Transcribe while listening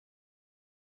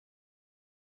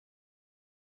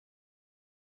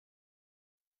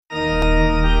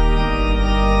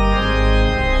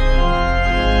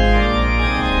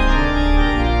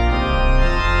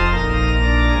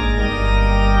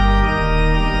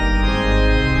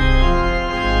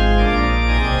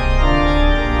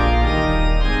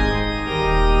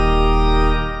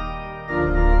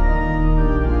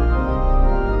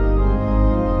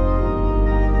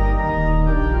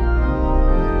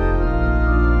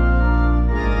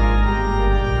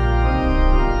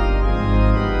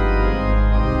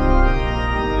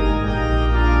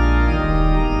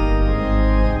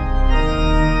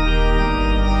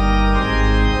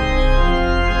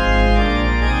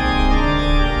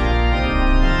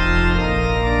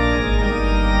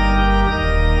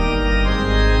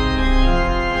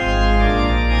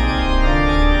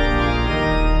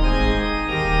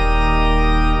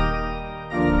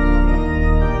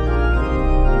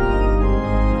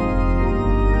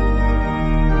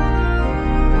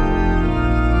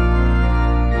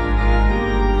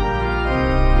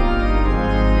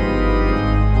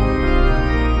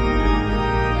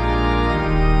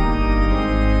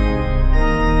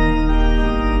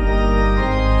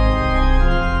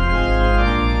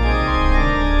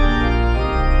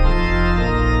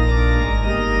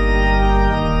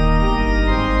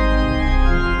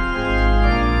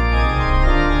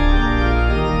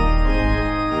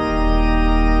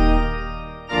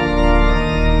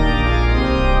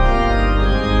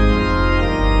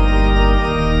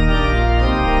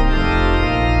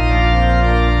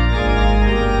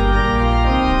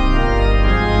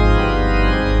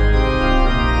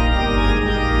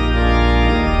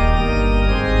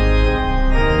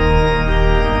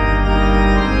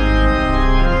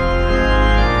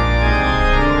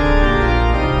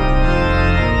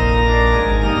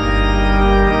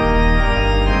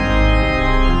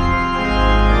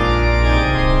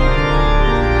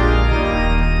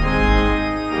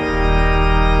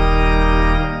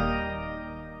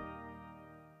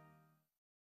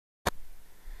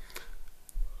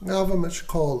Tafamich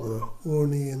Callu,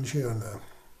 Urni and Girna.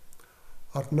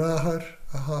 Ar nahar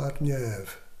a haar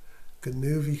nef,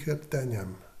 genuvicher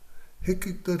denyam.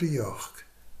 Hickig de rioch,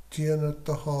 Gianna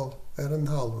de hall an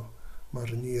halu, mar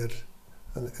nier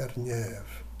an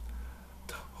nef.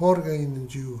 Horgain and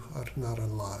Jew ar nar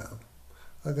an lael.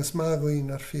 Agus maguin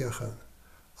ar fiachan,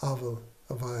 avel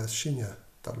a vaias sinja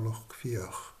dar luch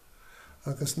fiach.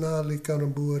 Agus nali gan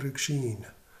an boerig sin,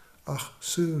 ach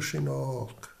su sin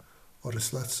olk, or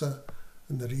is letsa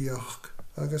an rioch,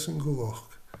 agus an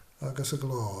goch, agus a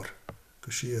glár,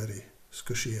 skushieri.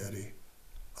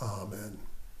 Amen.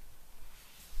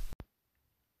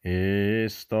 Istoilam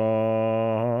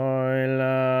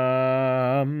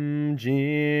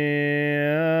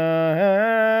jier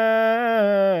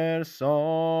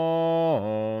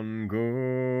son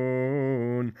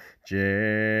gun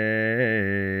jestrim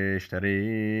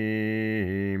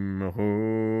hu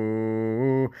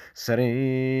srim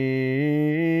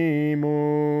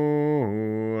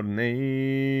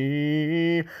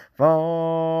urni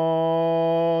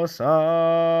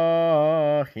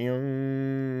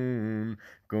vasachion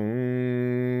gundam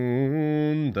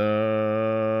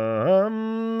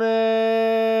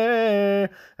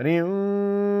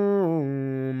riumach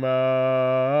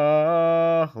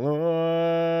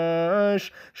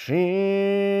shireyam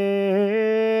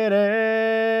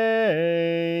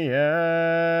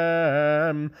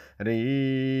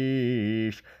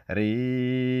rish rimbio.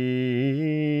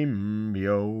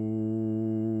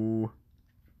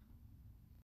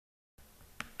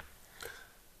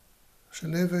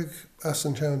 Levig as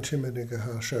an town chimidig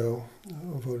ha show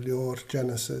vo lior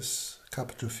Genesis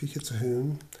capital fiche te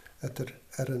hun etter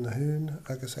erin a hun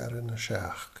agus erin a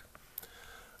sheach.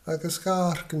 Agus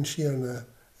gar gan sierne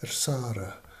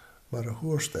Sara mar a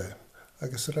hoorste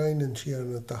agus reinen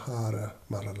sierne Dahara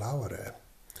mar a lauere.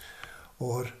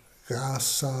 Or gas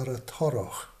Sara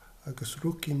toroch agus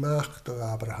ruki macht do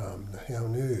Abraham na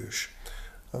hean uus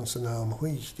an zijn naam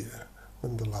huigde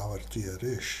when de lauer dier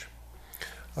is.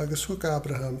 Agus hoek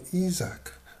Abraham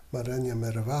Isaac, maar enja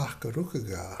mer a vach go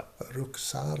rukaga, ruk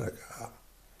Sara ga.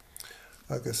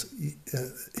 Agus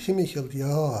himichel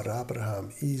jaar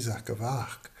Abraham Isaac a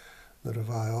vach, naar a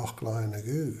vai ochlein a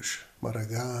goos, maar a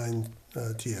gain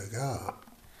dia ga.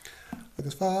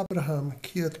 Agus va Abraham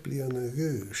kiet blian a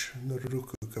goos, naar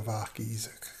ruku ga vach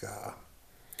Isaac ga.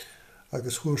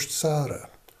 Agus hoest Sara,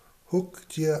 hoek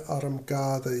dia arm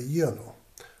gade jeno,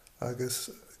 agus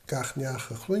gach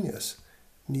niach a chlunis,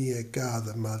 nie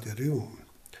gade madirum.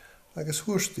 Agus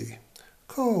hoorsti,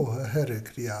 ko a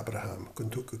herrig ri Abraham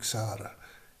kuntukuk Sara,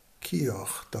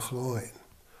 kioch de chloin,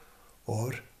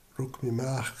 or ruk mi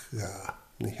mach ga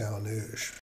ni gaan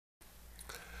uus.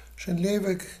 Zijn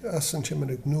levig as een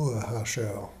chimmerig nua ha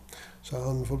show, so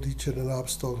an voldietje den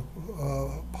abstol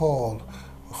Paul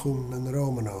chum en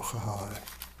Romano gehaai,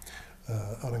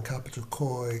 an een capital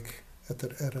koig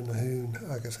etter erin a hun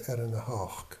agus erin a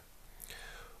hoch.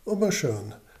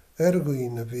 Schon,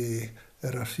 ergoin a vi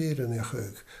a firen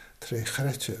ichug tre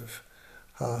chretjev,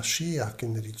 ha shiak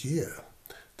in rigia,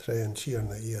 tre an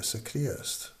tierna Iesa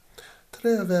Christ.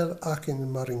 Tre vel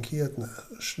akin marinkiedna,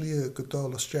 slie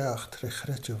godolas jaach tre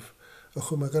chretjev, a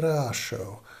chum a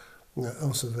garasho,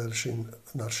 anse vel sin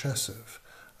narchesev,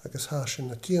 agus ha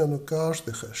sin a tianu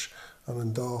garsdichus an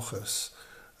an dagus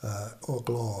o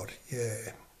glor,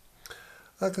 je.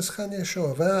 Agus chan je sho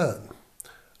a van,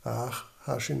 ach,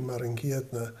 ha sin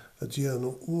marinkiedna a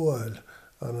dianu uail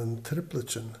an an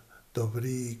tripletjen do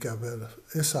brí gabel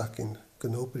isakin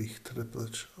genobrich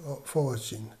triplet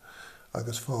fáitin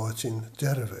agus fáitin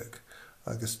dervig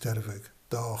agus dervig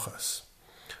dáchas.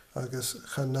 Agus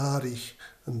chanarich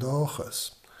an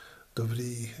dáchas do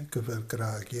brí gabel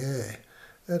graag je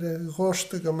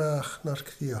gorste gemach naar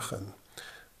kriachan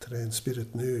trein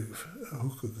spirit nuv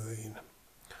hoekegoin.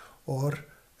 Or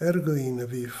ergoin a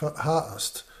vi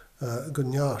haast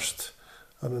gunjast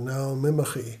an een nauw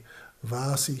mimmachi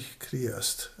vasich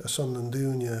Christ a son an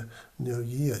dunia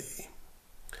neoiei.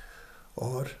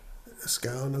 Or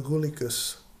sgaun a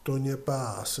gulicus dunia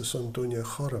baas a son dunia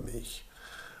choramich,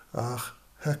 ach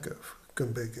hekef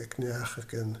gumbig ek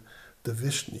neachak de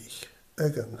visnich,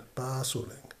 egen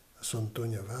basuling a son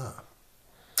dunia va.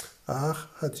 Ach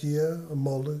had je a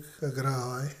mollig a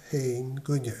graai heen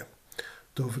gunje,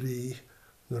 dovri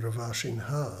naar a vasin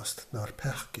haast naar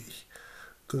pechkich,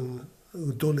 gun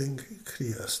dulling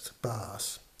Christ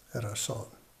baas a son.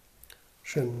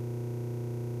 Sin.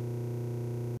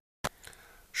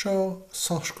 Seo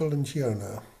soscail an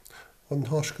tíarna, an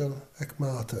thoscail ag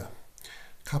mata,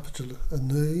 capital a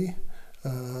nui,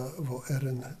 vo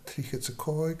an tríchid sa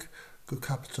cóig, go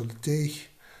capital 10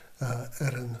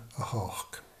 an a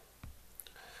hoch.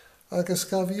 agus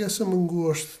ga bhíasam an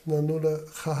gúirt na nula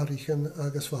chathríchan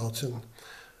agus bháiltin,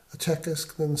 a teicas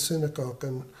na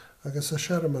synagogan agus a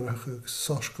searmanachug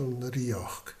soscail na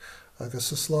ríoch,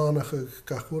 agus a slánachug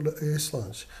gachúla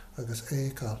Éisland agus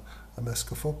écal a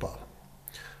mesca fóbal.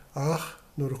 Ach,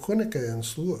 nuair a chuinnig é an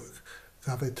slúg,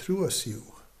 ga bheith trúa siú,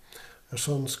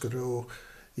 sons go raibh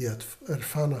iad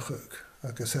fannachug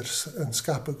agus an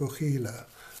scapa go chéile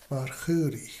mar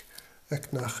chúraí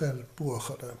ag nach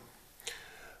buachada.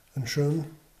 An sin,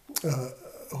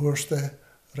 thuirste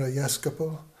ra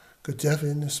iascapal go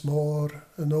deimhin is mór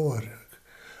an óireg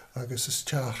agus is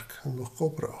tearc an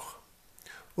gobrach.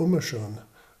 Sin,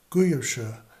 gúibh se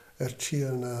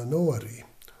tíar na nóirí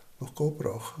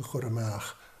gobrach a chur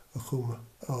amach a chum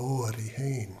a óirí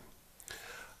hain.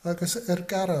 Agus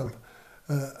garam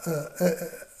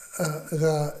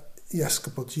ga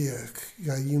iascapal diag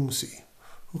ga iúmsaí,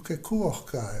 húca cuach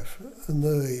gaibh a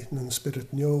nui na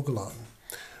spirit neoglan,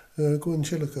 gún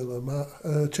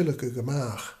tilacha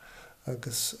gamach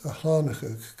agus a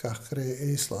chlánachug gach gré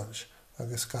Éisland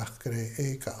agus gach gré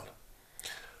égal.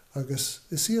 Agus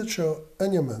is iad seo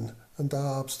animan an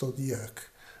dábstó diag,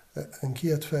 an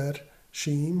ciad fer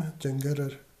síim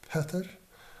dengerir Peter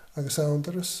agus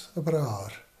Andras a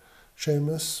brád,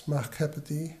 Séamus MacLeod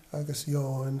agus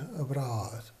Johan a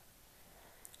brád,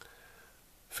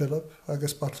 Philip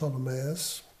agus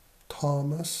Bartholomeus,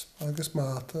 Thomas agus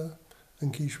Martha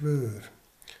an císbhúr,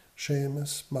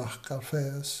 Séamus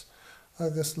MacAlphaeus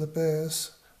agus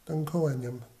Lebes den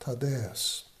Coenium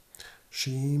Tadeus,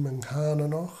 Síim an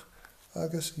Cánanoch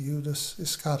agus Judas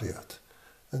Iscariot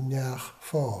an neach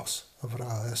fós a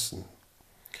bhrá essen.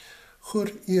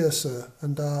 Chur íasa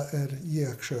an dá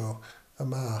díag seo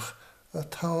amach a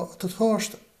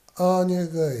táirst áine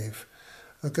gaibh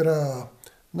a gra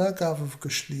na gabhah go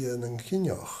slíon an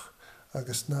cineoch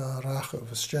agus na rachah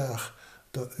isteach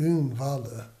do ún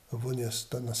bhaile a bhuineas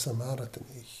don na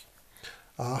Samaritaní.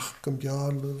 Ach go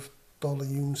bearlah dola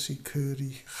iúmsaí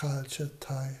cúirí chailte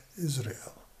tá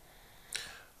Israel.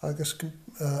 Agus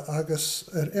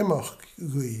imach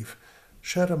guibh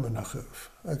searmanachah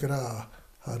a gra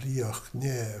a ríoch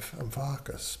néamh an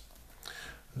bhacas.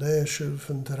 Léisih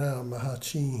an drám a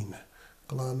hatín,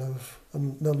 glanamh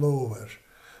na lóir,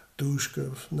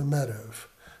 dúscah na meribh,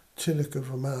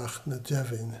 tiilechah amach na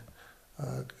deimhin,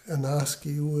 ag an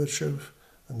ascí uairsih,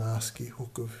 an ascí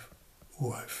thucah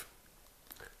uaibh.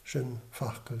 Sin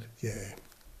fachcail dhé.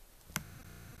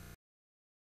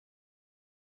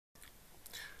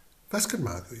 Fescad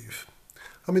má guibh,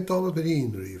 a mi dóla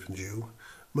berín riomh an dú,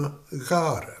 ma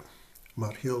gára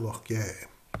mar hiolach dhé.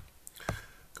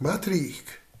 Gma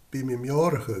tríoch bí mi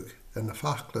meorachug na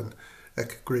fachlan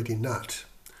ag gréidí nat,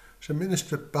 se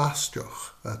minister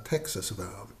Basteoch a Texas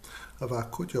a bha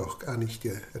cúteoch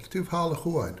anichte túbhála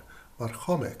chuáin mar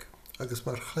chomig agus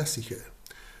mar chléisiche.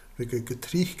 We go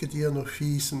tríoch go díanú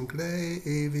fís an glé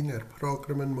éhín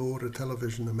programman mór a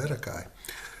Television America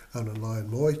an an láin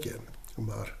móige,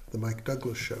 mar the Mike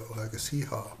Douglas Show agus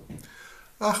híá.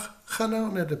 Ach,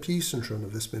 chanán de písan sin a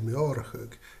bhís mé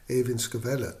meorachug éhín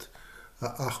scavellet,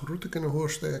 ach rúta gan a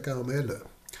thuirsta ag am eile,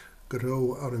 go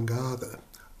raibh ar an gáda,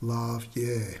 láh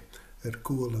dhé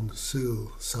gúil an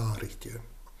súil sáirite.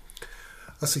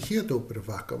 As a chéad ópar a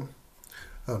bhacam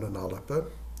an an alapa,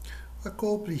 a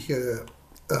cóbrithe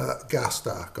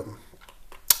gastácham.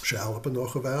 Se alapa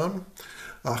noch a bhean,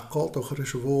 ach cáltoch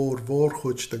is a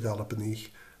bhórchuid de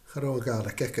Galapaní, chará a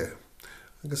Gaelic ece,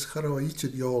 agus chará ite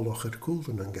diolach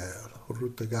cúltan an Gael,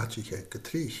 rút a gatithe go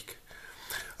tríoch.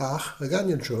 Ach, a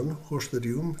ganin sin, chus na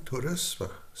riúm, turas,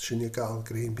 sinne gáil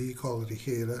gréin bí cáirí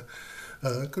chéile,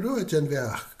 go raibh den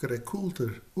bheach go raibh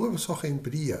cúltar, uamhasach ein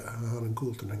bria ar an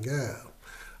cúltan an Gael.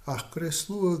 Ach go raibh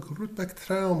slúg rútbeg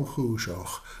trám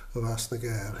chúiseach a bheas na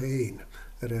Gael hain,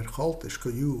 chaltas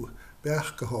go dú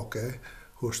beach go hoca,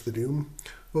 chus na riúm,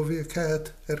 ó bhí a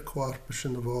céad cuarpa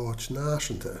sin na bháid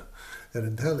náisianta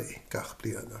an telaí gach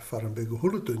bliana, far an big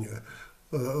thuladúine,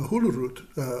 thularút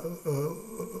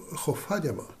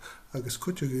chofhaideama, agus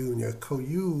cúte gúne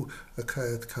coú a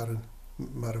céad caran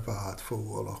mar a bhad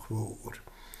fógólach mhór.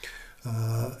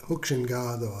 Thug sin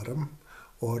gád áram,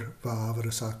 or bhábhar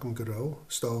a sacam go raibh,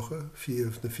 stócha,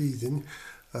 fíomh na fídin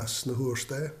as na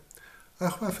thuirsta,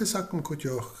 ach bha fi sacam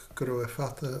cúteoch go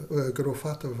raibh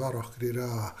fata bharach rí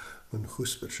rá an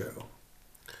chuspar seo.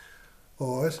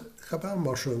 Áid, chabán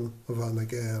mar sin a bhain na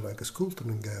Gael agus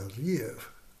cúltan an Gael riamh,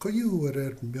 coú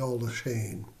ar meola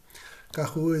séin.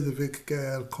 Gach uaid a bhíh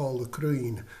Gael cáil a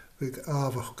cruin, bhíh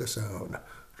ábhach go saon,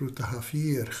 rút a ha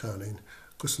 4 chanin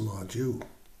gus an lá dú.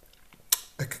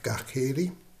 Ag gach chéirí,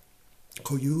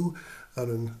 Coú an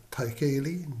an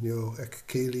taicéili, ag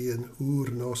céili an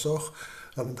úr nósoch,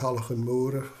 an an talach an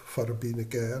móra far a bína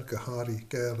gael, go háí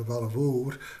gael a bhela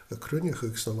bhór, a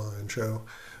crunnechuig sa láin seo.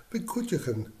 Big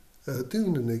cúteachan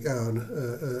dúnan ag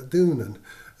an dúnan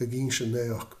a gín sin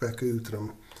néoch bec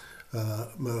útram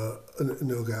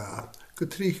nó gá. Go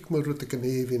trích mar rút ag an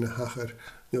éhín a hachar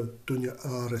dúne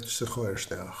árit sa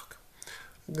choirsneach.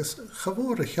 Agus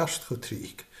chabhór a cheast go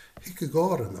trích, hic a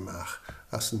gáran amach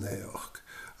as an néoch.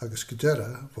 Agus go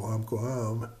deire bhám go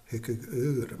am hic a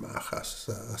úr amach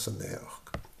as an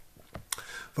néoch.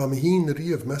 Bha me hín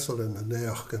riamh mesal in na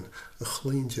néochgan a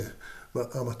chlíinte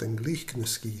amat an glích na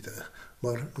scíide,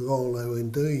 mar gáil le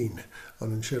in dain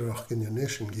an sireach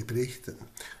gynionishin gibrichten,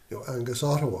 angus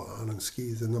arwa an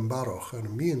scíide an baroch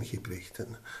an mian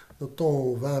gibrichten, no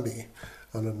don vami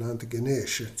an an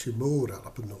antigenéis tí mór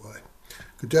alap an nuai.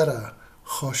 Gudera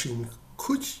chosin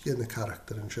kuch in a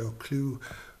character an seo clú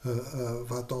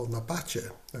vadal na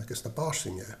batje, agus na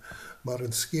barsinge, mar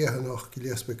an skehanach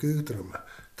gilies begudrum,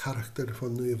 character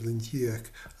van nuivlin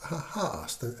diek, a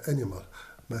haast an animal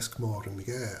mesk mór an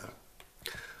gael.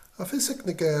 A fysig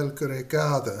na gael gyda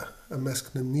gada a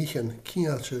mesk na nichen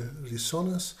cialche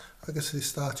risonas agus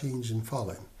ristati ingin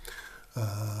fallen,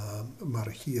 mar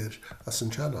hier as an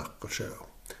chanach go seo.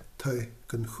 Tai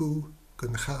gan chw,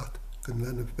 gan chat, gan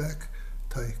lenef bek,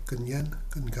 tai gan yen,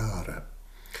 gan gara.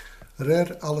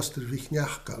 Rer alles der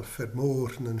wichniachgal fer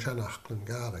mór an chanach gan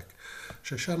Gaelic,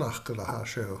 se chanachgal a ha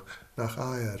seo nach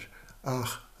aier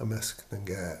ach a mesk na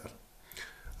gael.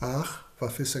 Ach, va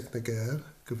fysig na gael,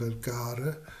 gyfel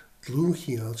gara,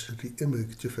 glúchialt die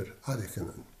imig differ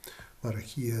adikanen, maar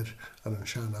hier an an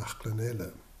seanachlan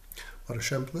eile. Mar a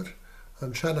siempler,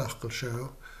 an seanachgal seo,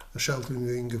 a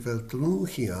sealtún gyfel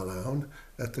glúchial an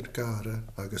etter gara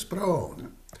agus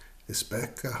braun. Is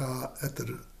bec a ha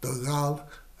etter dogal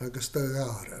agus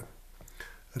dogara.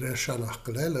 Re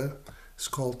seanachgal eile,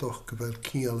 skoltoch gyfel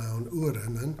kial an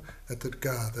urennen etter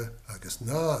gade agus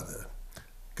nade.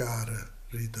 Gara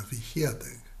rida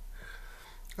vichiedig.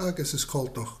 Agus is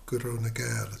called doch Corona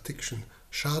Gael, a tiction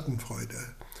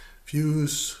Schadenfreude,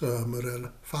 views morel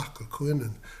fakel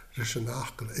kuinen, rischen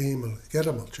achkel emel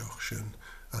germeljochschen,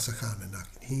 as a gaan in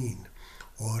heen,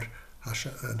 or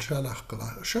an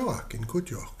shanachkel shoak in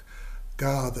kutjoch,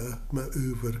 gade me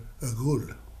over a gul.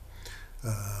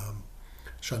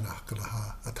 Shanachkel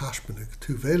ha a tashpenig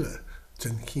tu vele,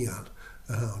 ten kian,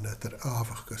 net er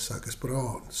avachgus agus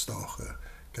braun stoche,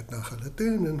 get nachal a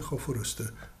dunen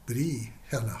gofuruste, brí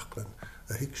heanachlan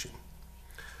a hikshin.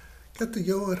 Get de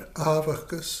joar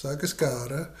avachgus agus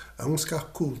gara,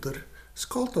 angskach coulter,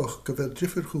 skoltoch gyfel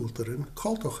jiffer coulterin,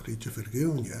 koltoch ri jiffer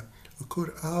gúnja, a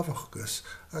kur avachgus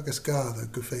agus gada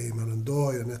gyfeim an an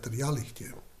dói an etter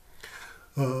jalichtje.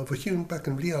 Vachún bek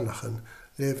an blianachan,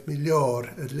 leef mi leor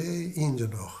le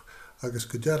ingenoch, agus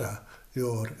gudera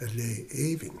leor le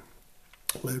evin.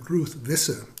 Le Ruth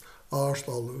Visse,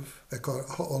 Arstalov, ek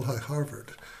Olhai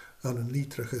Harvard, an an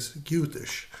litrichus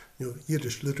Jüdisch,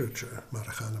 Yiddish literature, mar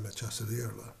a chana met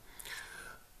chasavirla.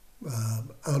 An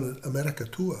an America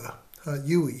tua, ha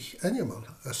juich animal,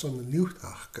 as an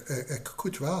luchtach, ek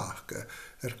kutwaach,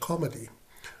 comedy,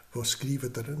 vo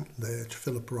skrivet erin, leid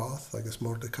Philip Roth, agus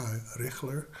Mordecai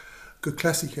Richler, go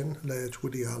klassiken, leid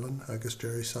Woody Allen, agus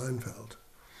Jerry Seinfeld.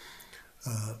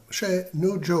 She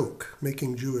no joke,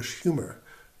 making Jewish humor,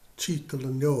 cheatel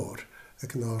an jor,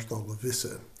 ek an arsdal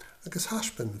visse, agus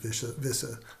haspen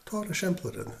visse, tar a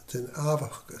shempleren, ten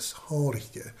avachgus,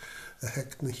 horichtje, a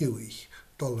hek na huich,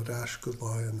 dollar ash go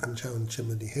lion an chown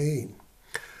chimney heen.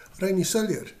 Reini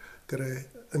seljer, gre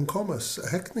an commas a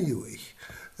hek na huich,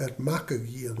 makag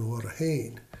an or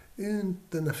heen, in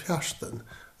den a fjasten,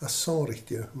 a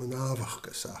sonrichtje man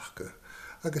avachgus achke,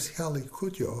 agus heli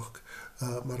kudjoch,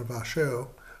 mar vasho,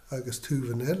 agus tu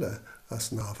vanille as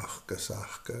navachgus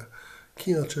achke,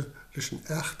 kieltje dus een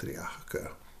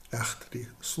echtriachke, echtri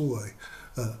slooi,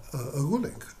 a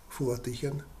guling,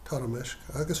 voatichen, tarmisk,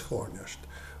 agus fornjast,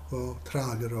 o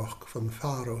traljeroch van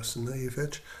Faros en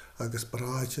Nevich, agus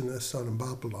braatjenes aan een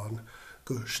Babylon,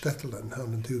 go stettelen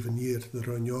aan een tuvenier de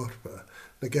Ronjorpe,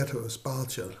 na ghetto's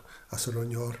Balchel, as a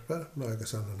Ronjorpe,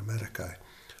 agus aan een Amerikai,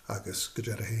 agus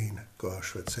gejere heen, go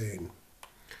Auschwitz heen.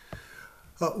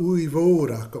 A ui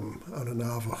voracum an an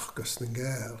avachgus na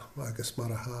gael, agus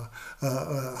mar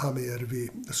ha me vi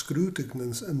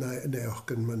scrútignans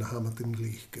neochgan man hamat in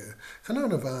glíke. Gan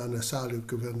an a van a salu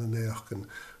gyfel na neochgan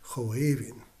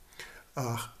choevin.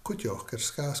 Ach kutjoch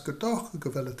skás go doch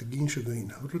gyfel at a ginsje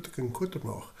gwyn, rútigan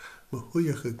kutermoch, ma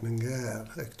huiachig na gael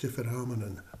ag jiffer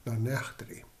hamanen na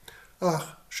nechtri.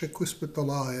 Ach, se kuspet a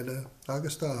laile,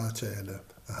 agus da atele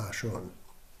a ha schon.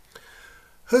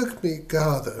 Hug mi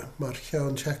gada mar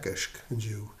chean tsekisk yn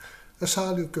diw, a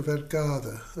salw gyfer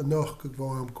gada a noch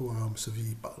gwam sa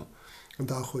fibal, yn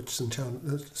da chwyd sy'n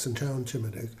tiawn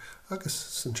timerig agos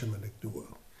sy'n timerig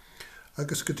dŵl.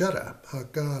 Agos gydera ha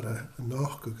gara a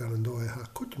noch gan yn doi ha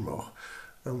cwtmoch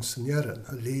am sy'n yerin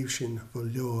a leif sy'n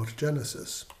fwlio'r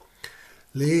Genesis.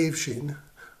 Leif sy'n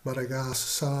mar a gas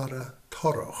Sara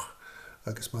toroch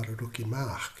agos mar a rwci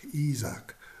mach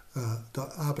Isaac da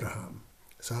Abraham.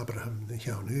 Abraham na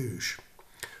chean hús.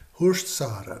 Húrst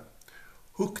Sara,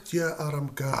 hwgtia ar am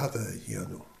gada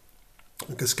hianw.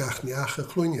 Agus gach niach a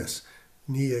chlwynias,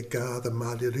 ni a gada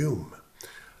mali rwm.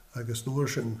 Agus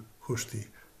nŵr sy'n hwrsti,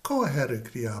 co a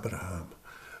herig ri Abraham,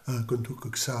 a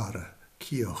gwndwg Sara,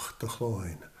 cioch dy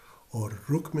chlóin, o'r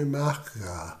rwg mi mach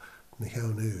ga na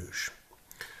chean hús.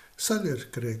 Sylir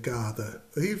gre gada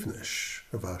eifnish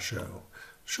a fa siaw,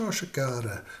 sio sy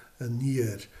gara a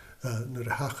nier naar de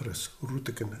hachres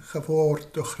roetigen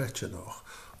gevoord dochrechtje nog,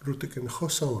 roetigen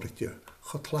gosonritje,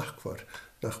 getlachkvar,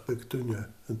 nach bygdunje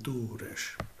en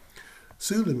doerish.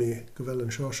 Zule me gewel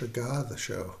een sjosje gade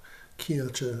show,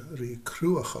 kieltje ri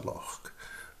kruageloch,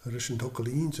 is een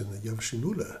dokkelins en de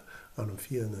javsinule aan een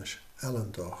fienish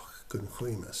ellendag kun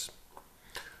goimes.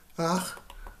 Ach,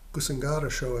 gus een gare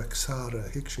show ek Sara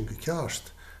hikshin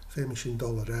gekjast,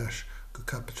 $15 ash, go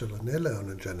capital anelle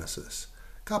aan een Genesis.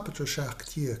 Capital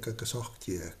seach agus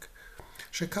ochtiek.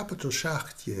 Se capital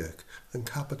seach en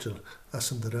capital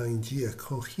as an de rein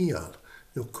chochial,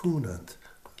 no cúnant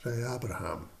re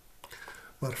Abraham.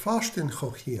 Maar vast in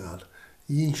chochial,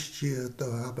 jinst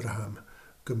do Abraham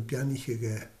gum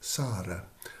bianichige Sara,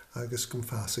 agus gum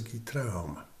fasig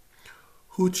traum.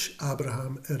 Húch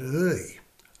Abraham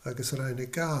agus reine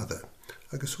gade,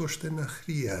 agus húst in a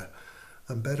chria,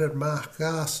 an berer mach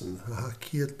gasen ha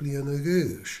kiet blian a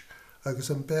gús,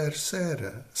 agus an ber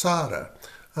Sara,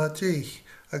 a deich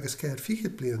agus cer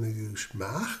fichid blian a gús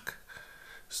mach,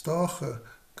 stocha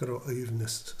gro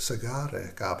eifnist sagare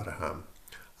ag Abraham,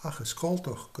 ach is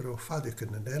coltoch gro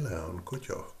fadican an ele an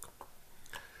gudioch.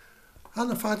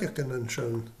 Anna fadican an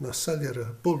siwn na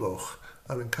seliere buloch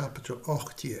an an capital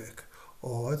ochtieg,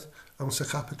 oed am sa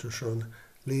capital siwn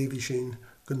levi sin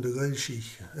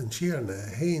gundegeilsich an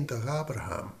sierne heen dag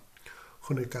Abraham,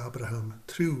 chunig Abraham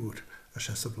trúr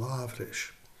as a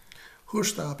blavrish.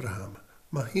 Húrst Abraham,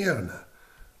 ma hierne,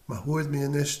 ma húid mi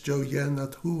is jo jen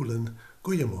at húlen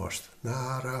gujemorst na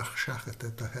arach shachet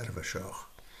et a herveshoch.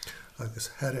 Agus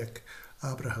herek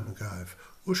Abraham gaif,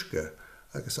 uske,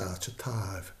 agus ache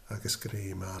taif, agus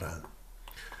grei maran.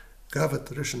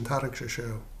 Gavet rishin tarig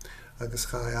show, agus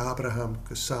chai Abraham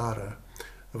gus Sara,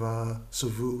 va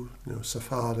savu, no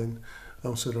safalin,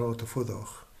 am sa rota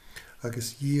fudoch,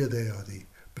 agus yiede adi,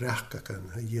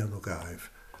 brechgacan a dhéanú gaibh,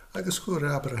 agus chuir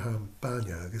Abraham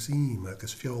banya agus im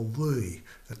agus fiol lui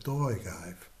a dói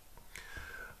gaibh.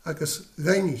 Agus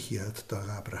gainichiad dag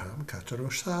Abraham catar o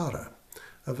Sara,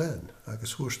 a ven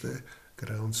agus húrste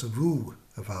graun sa bhú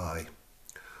a bhai.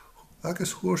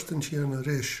 Agus húrsten sian a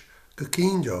rish go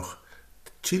cíndeoch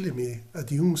chilimi a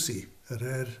diúmsi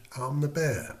a am na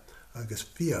bé agus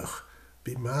fiach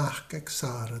bí mach ag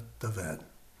Sara da ven.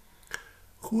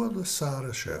 Chúla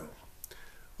Sara seo.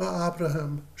 Va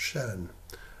Abraham shen,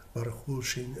 mar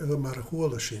a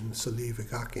chula sin sa lífi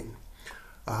gakin.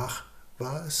 Ach,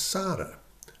 va is Sara.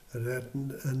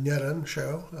 Njeran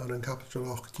seo an an capital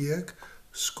ochtieg,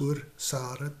 skur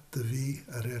Sara de vi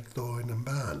a dóin an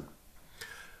ban.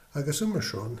 Agus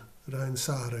son, rein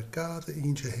Sara gada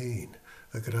eintje heen,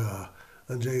 a gra,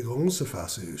 an jeg onze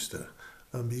fasa ústa,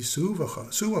 an bí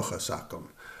suacha sakum,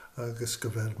 agus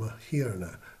goverma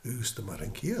hierne ústa mar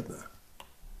an kiedna.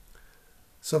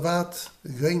 Sa wat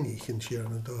gainig in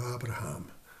sierne do Abraham,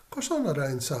 cos an a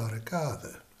rein Sara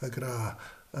gada, a gra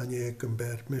an ég an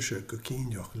ber misje go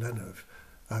cínioch lennev,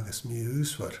 agus mi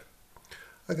úsvar.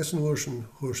 Agus nuorsen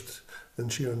húrst an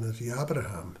sierne di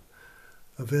Abraham,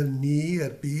 a vel ní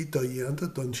bí do jente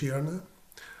don sierne,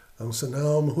 an sa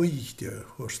naam huichtje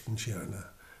húrst an sierne,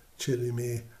 chili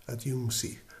me a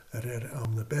djumsi a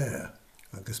am na bé,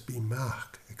 agus bí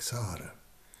mach ag Sara.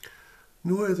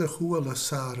 Nu a chuala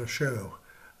Sara seo,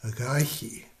 a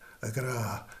gaichi, a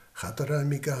gra, chatara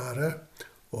mi gara,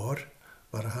 or,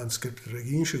 mar a hanskript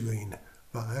reginsjuguin,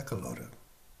 va ekalore.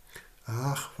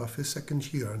 Ach, va fissek an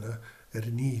sierne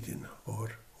nidin,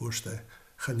 or, húrste,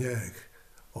 chaneg,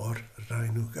 or,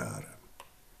 reinu gara.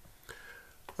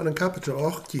 An an capital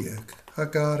ochtieg, ha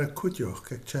gara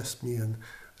kudjoch ag chest mi an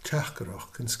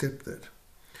tachgaroch an skripted.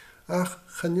 Ach,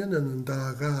 chanjen an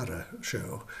da gara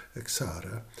seo ag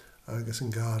Sara, agus an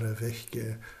gara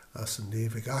vechge as an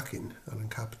nevig akin an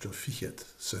capital fichet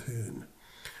sa hun.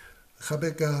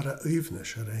 Chabé gara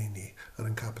uifnis ar eini ar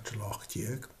an capitalach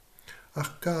dieg,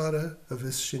 ach gara a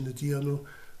vis sin a dianú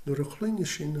nuair a chluine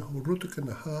sin rútacha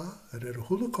na ha ar a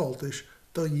hulacoltis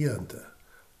do dhéanta,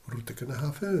 rútacha na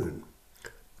ha fún,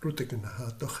 rútacha na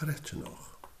ha do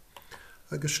chreitinoch.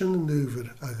 Agus sin an núver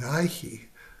a gaichi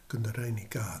gun a reini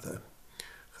gada,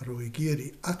 garó I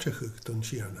géri atachug don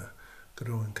siarna,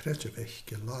 garó an cretjavech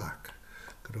ge lak,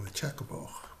 garó I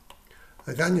tjekavoch.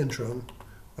 A ganyan schon,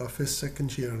 a fis second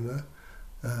siarna,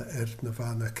 na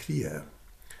vana kria,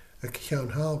 a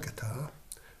kian halgata,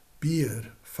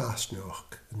 bier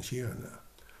fastnoch an siarna,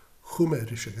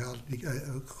 chumerische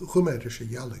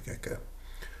jallegeke,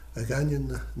 a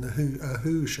ganyan na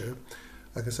húse,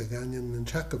 agus a ganyan an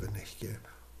tjekavenichje,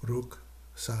 rúk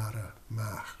Sara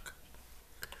maach.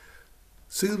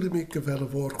 Súla mi go bhfuil a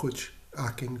bhórchuid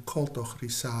ach in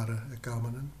coltochrí Sara a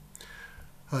gamanan.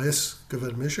 Ha is go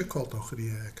bhfuil mis a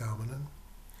coltochrí a gamanan.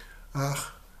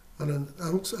 Ach, an an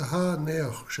angst a ha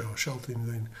neach seo sealtain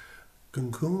goin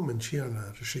gun cúm an siarna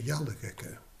ar sé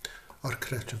jallegeke ar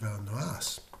cretje bhean no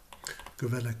as. Go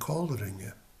bhfuil a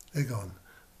cólaringe ag an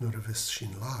nuair a vis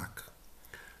sin lák.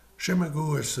 Sim a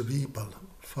gúir sa bhíbal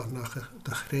farnach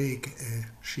de chréig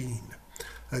sin.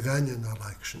 A ganyan ar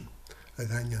leiksin, a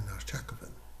ganyan ar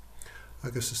tjekavan.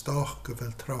 Agus is doch go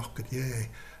bhfuil troch go dhé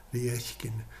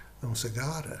riechgin an sa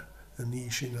gara a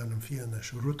ní sin an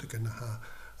fianas rútacha na ha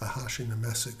a ha sin a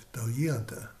mesig do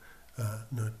dhéanta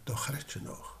nó do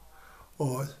chreitinoch.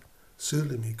 Óid,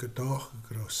 súla mi go doch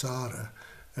go Sara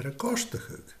ar a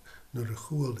gostachug nuair a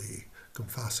chúlaí gom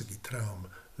fasig I traum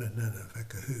le nena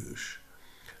vec a hús.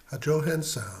 A jo hen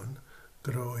saun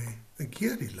grói a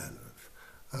géri lenah,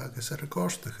 agus ar a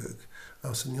gostachug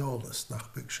an sanolalas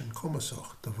nach big sin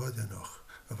cumasoch do bhaideanach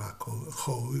a bheit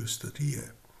choús do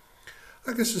rí.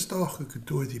 Agus is dácha go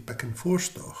dúidí bec an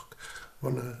fórstoch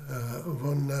van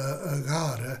a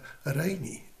gara a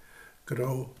réini,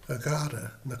 gró a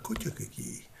gara na cúteacha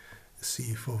gí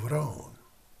sí fóhrán.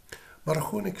 Mar a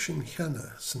chunig sin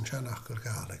cheanna san teannach gur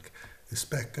Gaelic is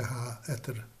bec a ha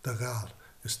etar da gal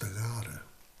is da gara.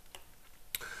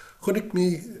 Chunig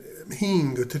mi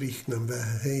hín go trícht na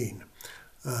bheith héin,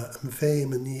 an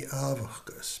féim a ní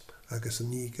ábhachgus agus a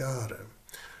ní gara,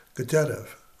 go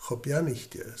dearmh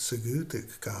chobianichte sa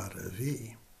gútig gara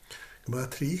bhí. Go má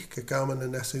trícht go gaman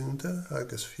an esúnta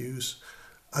agus fiús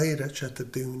airet at a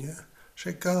dúne,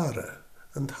 sé gara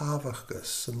an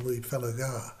tábhachgus an luib fell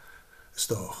gá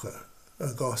stócha a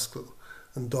goscail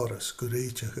an doras go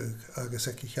réiteachug agus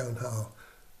ag cheanhá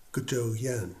go jo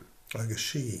yen agus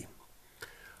sí.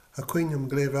 A cuineam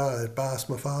gléimhá bás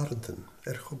ma farantan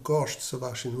go gáist sa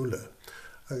bhasin ula,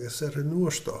 agus an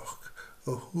nuairstoch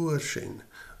ó thuair sin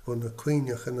bhn na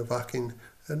cuineach in na bhacin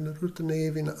na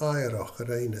rútanéhín éireach a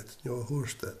réinit nó a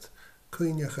thuairstad,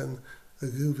 cuineachan a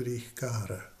gúbhrích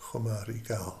gara chomárí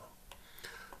gáil.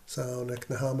 Saun ag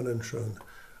na hamanan sin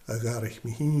a garich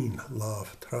mi hín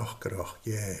láh trachgarach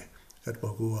dhé at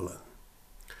mo gúlan.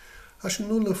 A sin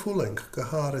nula fuling go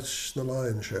hárit na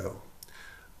láin seo.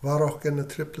 Warach gen na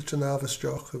triplet an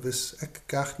avasteach a vis ag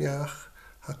gachneach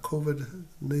ha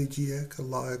COVID-19 a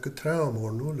lá go traum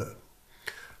o'r nula.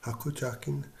 Ha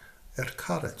cúteachin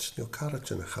carit nó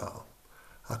carit in a chaal.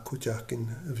 Ha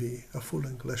cúteachin vi a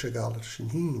fuling leis a galar sin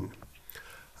hín.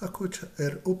 Ha cút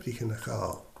obrich in a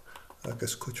chaal,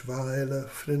 agus cút bhaile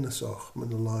frinnesoch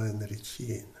man a láin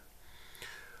sin.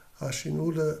 Ha sin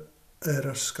ula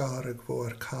scarag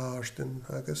bhór cárstin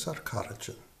agus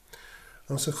caritin.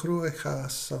 An sa chrúig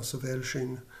chas an sa bhéil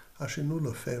sin a sin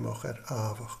nula féimach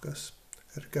ábhachgus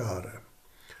gara.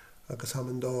 Agus ha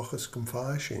man dáchas gom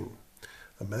fáil sin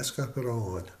a mesca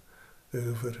goráin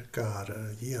over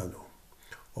gara a dhéanú,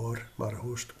 or mar a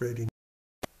húst grédí.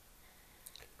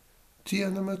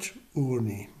 Díanamid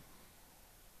úrní.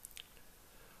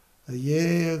 A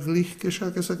dhé a glíchgus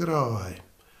agus a gráid,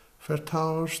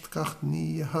 fertáirst gach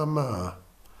ní ha má,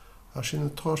 a sin a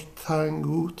tost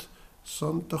tangút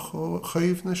son de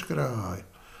chuimhnes gráid,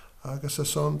 agus a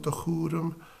son de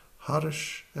chúram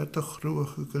haris de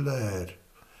chrúacha go léir.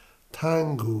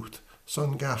 Tangút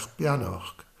son gach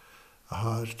beanach, a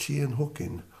haar tían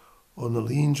hukin, on a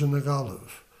líonse na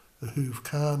galamh, a húf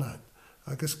cánain,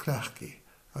 agus cleachci,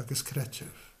 agus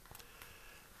cretjeh.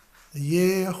 A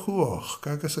dhé a chuach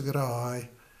agus a gráid,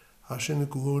 a sin a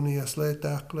gúnaí as le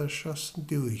daclas as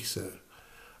dúigsa,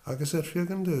 agus fiag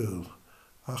an dúil,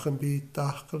 ach an bí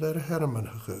dachgal a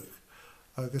hermanthachug,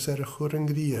 agus a chur an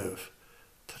gríomh,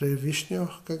 tre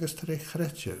visneach agus tre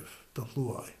chretjeh do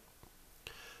lúai.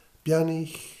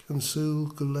 Bianich an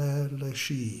súl go léir le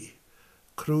sí,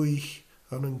 cruich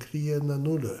an cria na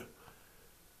nula,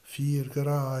 fír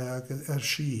goráid agus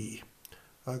sí,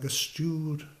 agus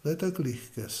stúr le a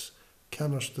glíchgus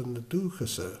ceannarstan na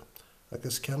dúchasa,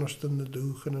 agus ceannarstan na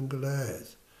dúchan an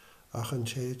goléid, ach an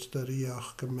téid da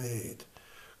riach go méid,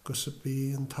 gus a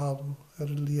bí an talú a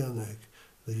líanaig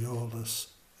le jólas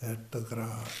da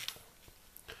grád.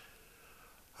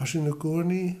 As in na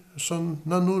gúrni son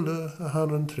nanúla a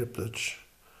han an triplet,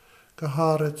 go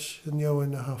hárit an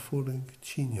jóin a hafúling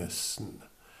tíneasan,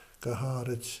 go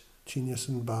hárit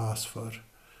tíneasan básfar,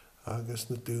 agus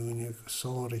na dúine go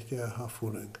sóirite a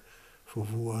hafúling fo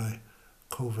bhuai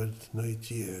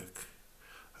COVID-19.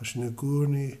 As in na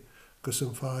gúrni gus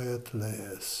an fáiad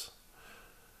léas,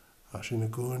 as in na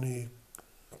gúrni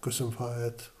gus an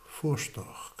fáiad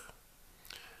fórstoch.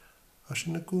 As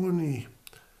in na gúrni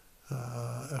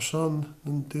son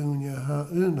na dúine ha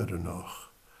únar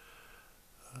noch.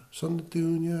 Son na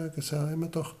dúine agus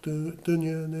aimedoch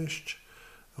dúine nist,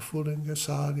 a fúling a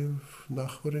sáliúh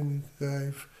nachhuring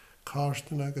gaibh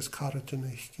Karsten agus Carritan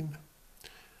eichkin,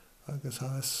 agus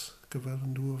has gyfer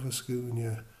yn dŵf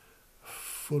ysgwnia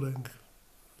fwling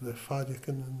le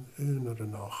ffadican yn un o'r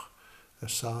noch y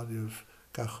saliwf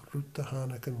gach rwt a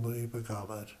hanach yn lwyb y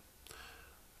galad.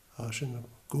 A sy'n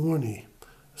gwni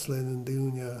slein yn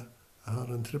diwnia a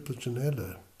har yn triplet yn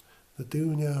ele, na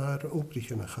diwnia har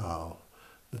obrich yn y chael,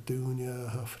 na diwnia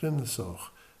ha ffrinnesoch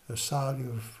y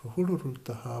saliwf hwlw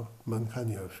rwt a ha man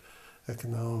caniaf ac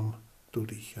yn am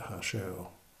dwrich a ha seo.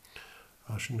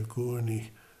 A sy'n gwni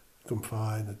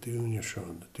gymfai na diwnia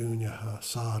sion, na diwnia ha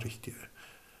sarichtie.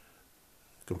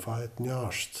 Gymfai et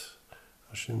njarst,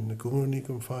 a sy'n gwni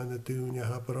gymfai na diwnia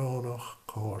ha bronoch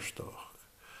korstoch.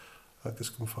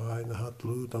 Agus gymfai na ha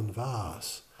dlwyd an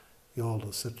vas,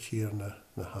 jolas yr tîrna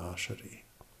na hasari.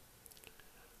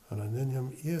 An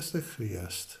anyniam ies y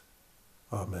Christ.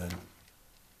 Amen.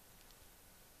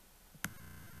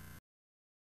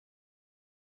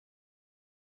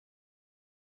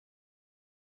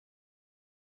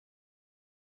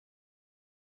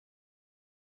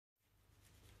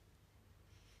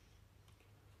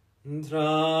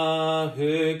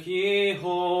 Drahug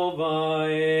Jehovah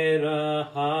a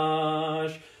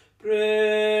hash,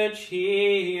 bridge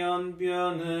he on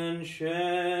björnen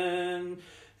shen,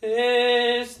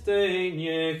 is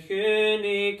dynje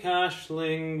chyni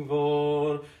kashling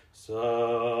vor,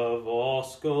 sa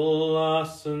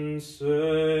voskolassen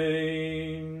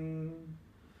søyn.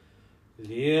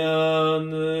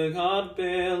 Lianug had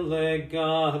bille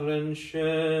garen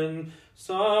shen,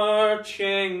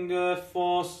 Sarchenga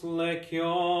fos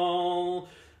lekjol,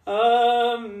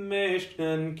 a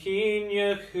mishknen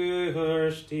kinje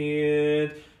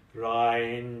huurstied,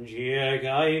 Rein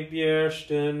gai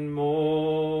bjersten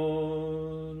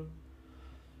mor.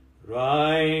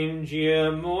 Rein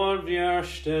mor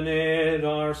bjersten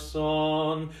our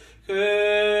son,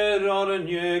 Kuroren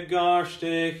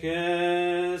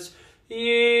garstiches,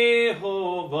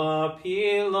 Jehovah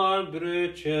pilar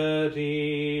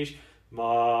brucherish,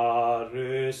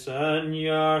 Marus en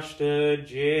jarste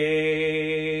James.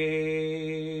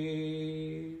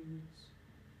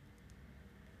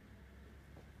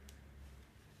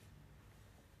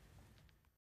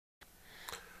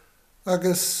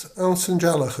 Agus ans yn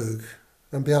jalachug,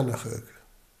 yn bianachug.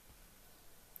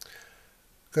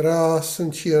 Gra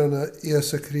sy'n tîrna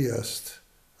ies y Christ,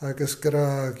 agus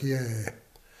gra gie,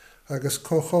 agus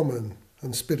cochomen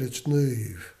yn spirit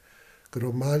nwyf,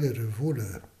 gro malir y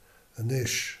fwle, yn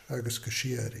ish agus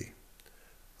gyshieri.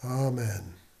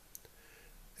 Amen.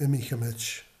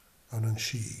 Imichymich an an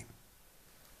shi.